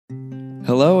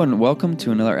Hello and welcome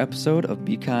to another episode of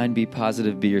Be Kind, Be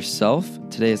Positive, Be Yourself.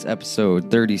 Today is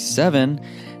episode 37,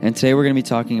 and today we're going to be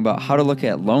talking about how to look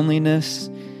at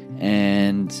loneliness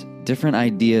and different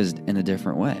ideas in a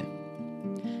different way.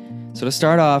 So to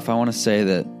start off, I want to say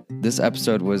that this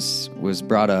episode was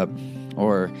brought up,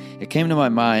 or it came to my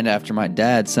mind after my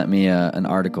dad sent me an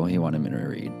article he wanted me to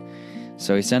read.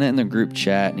 So he sent it in the group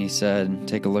chat, and he said,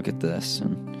 take a look at this.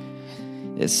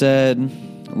 And it said,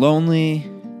 lonely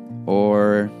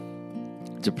or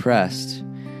depressed,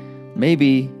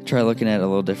 maybe try looking at it a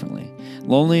little differently.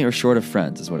 Lonely or short of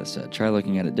friends is what it said. Try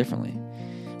looking at it differently.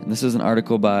 And this is an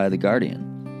article by The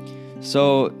Guardian.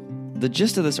 So the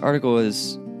gist of this article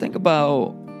is, think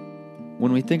about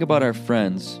when we think about our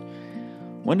friends,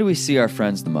 when do we see our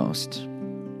friends the most?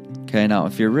 Okay, now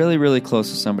if you're really, really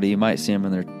close to somebody, you might see them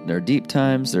in their deep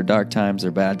times, their dark times,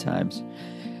 their bad times.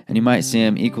 And you might see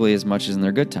them equally as much as in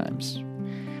their good times.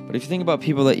 But if you think about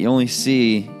people that you only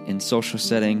see in social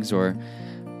settings or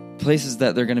places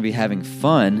that they're going to be having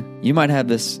fun, you might have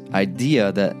this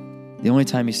idea that the only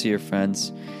time you see your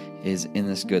friends is in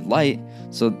this good light.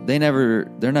 So they're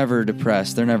never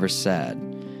depressed, they're never sad,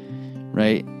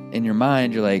 right? In your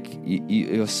mind, you're like,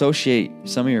 you associate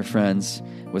some of your friends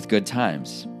with good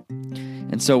times.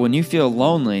 And so when you feel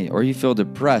lonely or you feel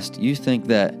depressed, you think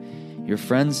that your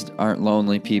friends aren't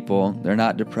lonely people, they're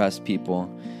not depressed people,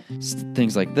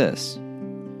 things like this.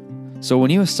 So when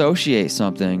you associate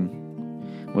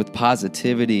something with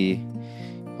positivity,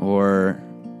 or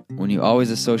when you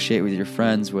always associate with your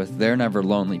friends with they're never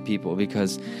lonely people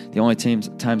because the only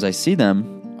times I see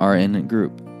them are in a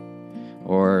group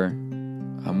or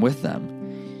I'm with them,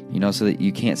 so that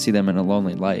you can't see them in a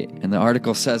lonely light. And the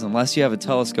article says unless you have a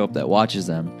telescope that watches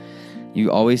them, you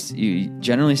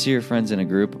generally see your friends in a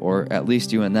group, or at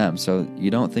least you and them, so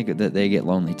you don't think that they get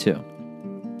lonely too.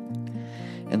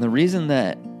 And the reason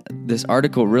that this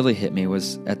article really hit me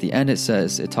was at the end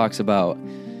it talks about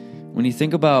when you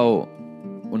think about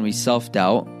when we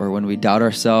self-doubt or when we doubt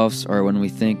ourselves or when we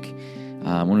think,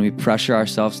 when we pressure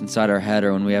ourselves inside our head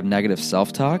or when we have negative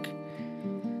self-talk,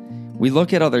 we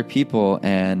look at other people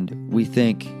and we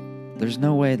think there's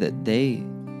no way that they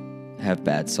have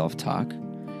bad self-talk.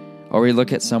 Or we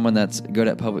look at someone that's good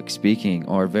at public speaking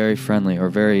or very friendly or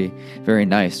very, very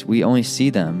nice. We only see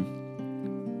them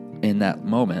in that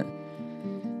moment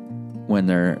when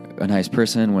they're a nice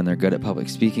person, when they're good at public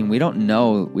speaking. We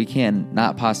can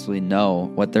not possibly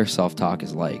know what their self-talk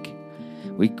is like.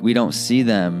 We don't see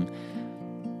them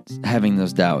having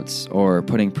those doubts or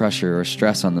putting pressure or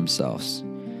stress on themselves.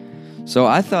 So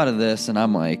I thought of this and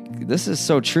I'm like, this is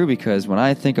so true, because when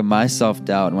I think of my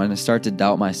self-doubt and when I start to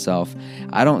doubt myself,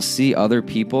 I don't see other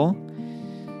people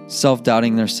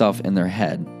self-doubting themselves in their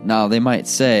head. Now, they might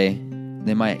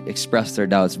express their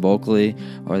doubts vocally,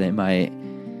 or they might,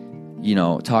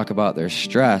 talk about their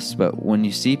stress. But when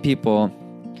you see people,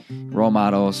 role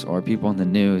models or people in the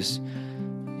news,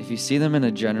 if you see them in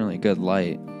a generally good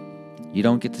light, you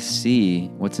don't get to see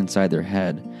what's inside their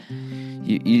head.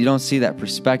 You don't see that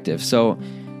perspective. So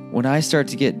when I start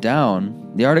to get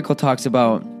down, the article talks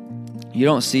about you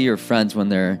don't see your friends when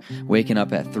they're waking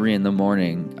up at 3 a.m.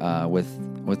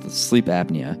 with sleep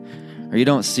apnea. Or you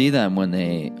don't see them when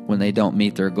they don't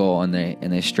meet their goal and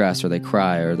they stress or they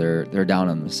cry or they're down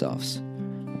on themselves.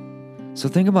 So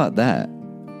think about that.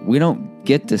 We don't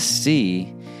get to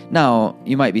see. Now,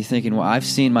 you might be thinking, well, I've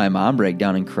seen my mom break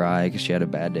down and cry because she had a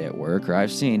bad day at work, or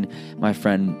I've seen my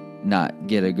friend not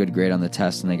get a good grade on the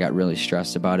test and they got really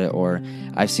stressed about it, or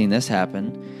I've seen this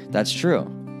happen. That's true.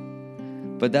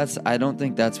 But I don't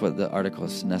think that's what the article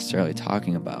is necessarily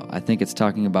talking about. I think it's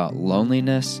talking about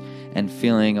loneliness and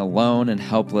feeling alone and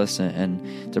helpless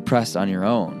and depressed on your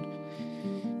own.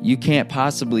 You can't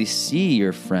possibly see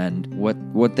your friend,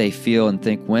 what they feel and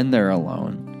think when they're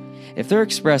alone. If they're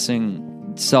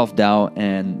expressing self-doubt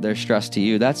and they're stressed to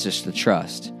you, that's just the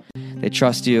trust. They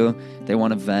trust you, they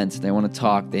want to vent, they want to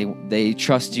talk, they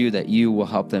trust you that you will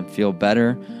help them feel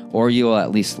better, or you will at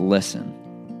least listen.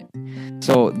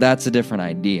 So that's a different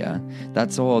idea.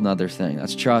 That's a whole other thing.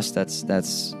 That's trust,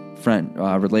 that's friend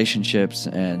relationships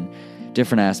and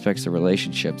different aspects of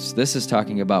relationships. This is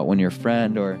talking about when your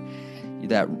friend or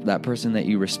that person that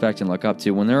you respect and look up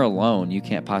to, when they're alone, you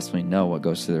can't possibly know what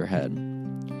goes through their head.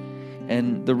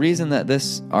 And the reason that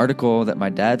this article that my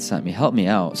dad sent me helped me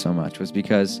out so much was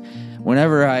because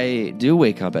whenever I do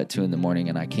wake up at 2 a.m.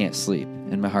 and I can't sleep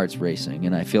and my heart's racing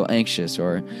and I feel anxious,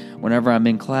 or whenever I'm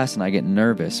in class and I get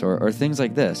nervous, or things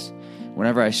like this,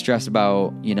 whenever I stress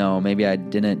about, maybe I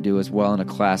didn't do as well in a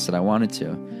class that I wanted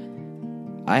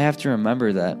to, I have to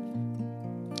remember that,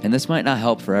 and this might not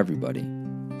help for everybody,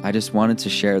 I just wanted to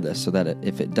share this so that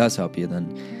if it does help you,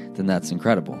 then then that's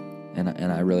incredible. And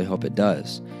I really hope it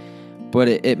does. But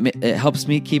it helps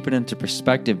me keep it into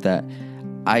perspective that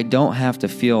I don't have to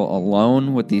feel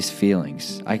alone with these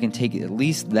feelings. I can take at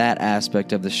least that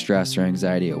aspect of the stress or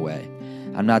anxiety away.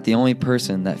 I'm not the only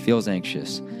person that feels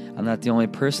anxious. I'm not the only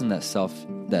person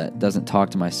that doesn't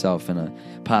talk to myself in a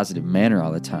positive manner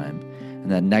all the time,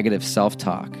 and that negative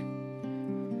self-talk.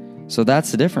 So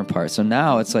that's the different part. So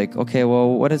now it's like, okay,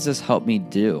 well, what does this help me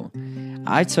do?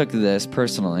 I took this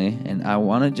personally, and I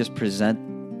want to just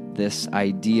present this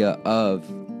idea of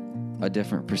a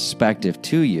different perspective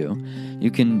to you.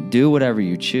 You can do whatever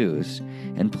you choose,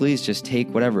 and please just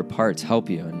take whatever parts help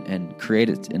you and create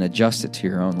it and adjust it to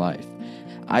your own life.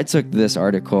 I took this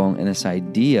article and this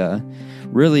idea,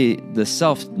 really,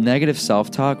 the negative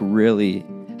self-talk really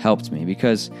helped me,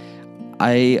 because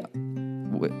a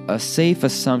safe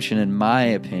assumption, in my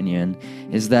opinion,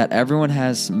 is that everyone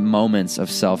has moments of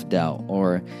self-doubt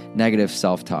or negative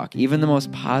self-talk. Even the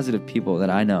most positive people that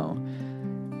I know,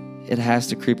 it has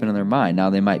to creep into their mind. Now,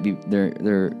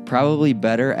 they're probably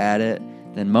better at it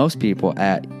than most people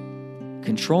at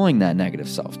controlling that negative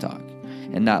self-talk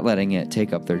and not letting it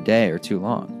take up their day or too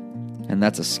long. And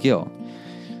that's a skill.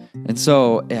 And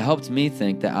so it helped me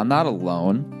think that I'm not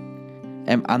alone.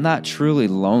 And I'm not truly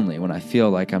lonely when I feel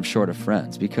like I'm short of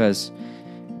friends, because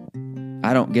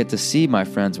I don't get to see my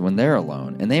friends when they're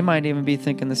alone. And they might even be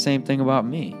thinking the same thing about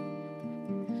me.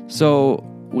 So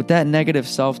with that negative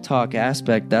self-talk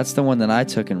aspect, that's the one that I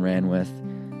took and ran with.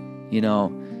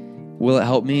 Will it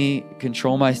help me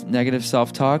control my negative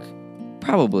self-talk?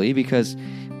 Probably, because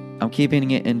I'm keeping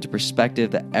it into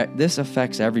perspective that this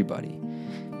affects everybody.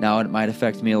 Now, it might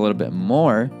affect me a little bit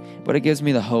more, but it gives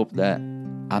me the hope that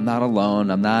I'm not alone.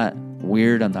 I'm not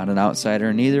weird. I'm not an outsider,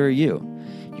 and neither are you.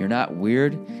 You're not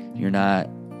weird. You're not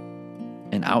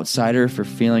an outsider for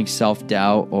feeling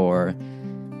self-doubt or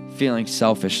feeling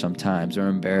selfish sometimes or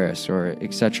embarrassed or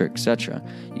et cetera, et cetera.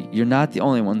 You're not the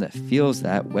only one that feels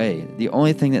that way. The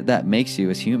only thing that makes you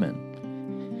is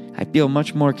human. I feel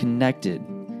much more connected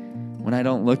when I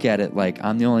don't look at it like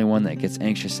I'm the only one that gets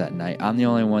anxious at night. I'm the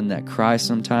only one that cries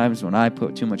sometimes when I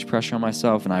put too much pressure on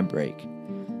myself and I break.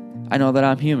 I know that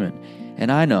I'm human,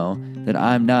 and I know that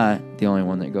I'm not the only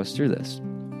one that goes through this.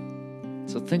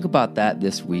 So think about that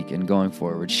this week and going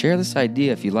forward. Share this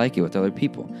idea if you like it with other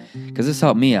people, because this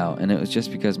helped me out, and it was just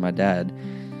because my dad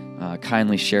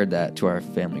kindly shared that to our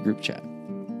family group chat.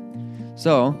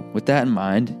 So with that in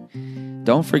mind,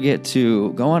 don't forget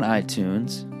to go on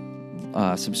iTunes,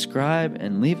 subscribe,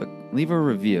 and leave a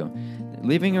review.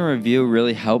 Leaving a review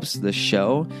really helps the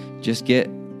show just get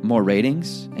more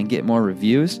ratings and get more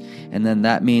reviews, and then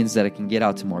that means that it can get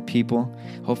out to more people.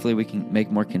 Hopefully we can make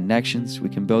more connections. We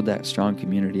can build that strong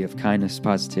community of kindness,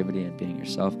 positivity, and being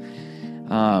yourself.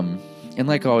 And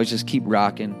like always, just keep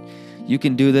rocking. You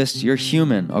can do this. You're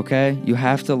human, okay? You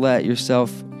have to let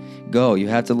yourself go. You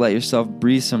have to let yourself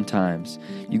breathe sometimes.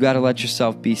 You got to let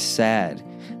yourself be sad,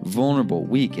 vulnerable,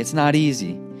 weak. It's not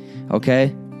easy,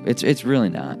 okay? It's really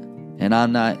not. And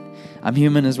I'm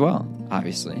human as well,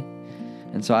 obviously.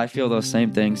 And so I feel those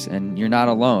same things, and you're not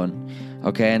alone,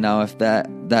 okay? Now, if that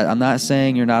I'm not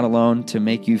saying you're not alone to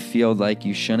make you feel like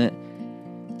you shouldn't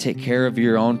take care of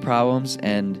your own problems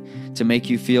and to make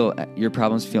you feel your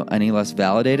problems feel any less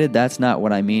validated. That's not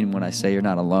what I mean when I say you're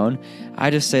not alone. I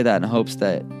just say that in hopes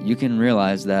that you can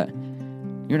realize that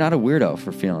you're not a weirdo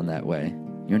for feeling that way.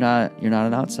 You're not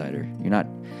an outsider.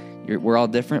 We're all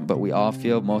different, but we all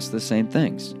feel most of the same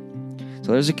things.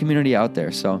 So there's a community out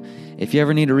there. So if you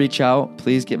ever need to reach out,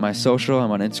 please get my social.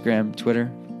 I'm on Instagram,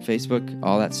 Twitter, Facebook,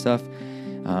 all that stuff.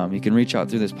 You can reach out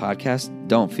through this podcast.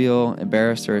 Don't feel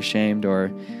embarrassed or ashamed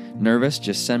or nervous.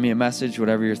 Just send me a message,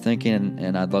 whatever you're thinking,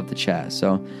 and I'd love to chat.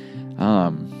 So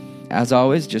as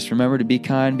always, just remember to be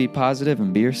kind, be positive,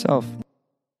 and be yourself.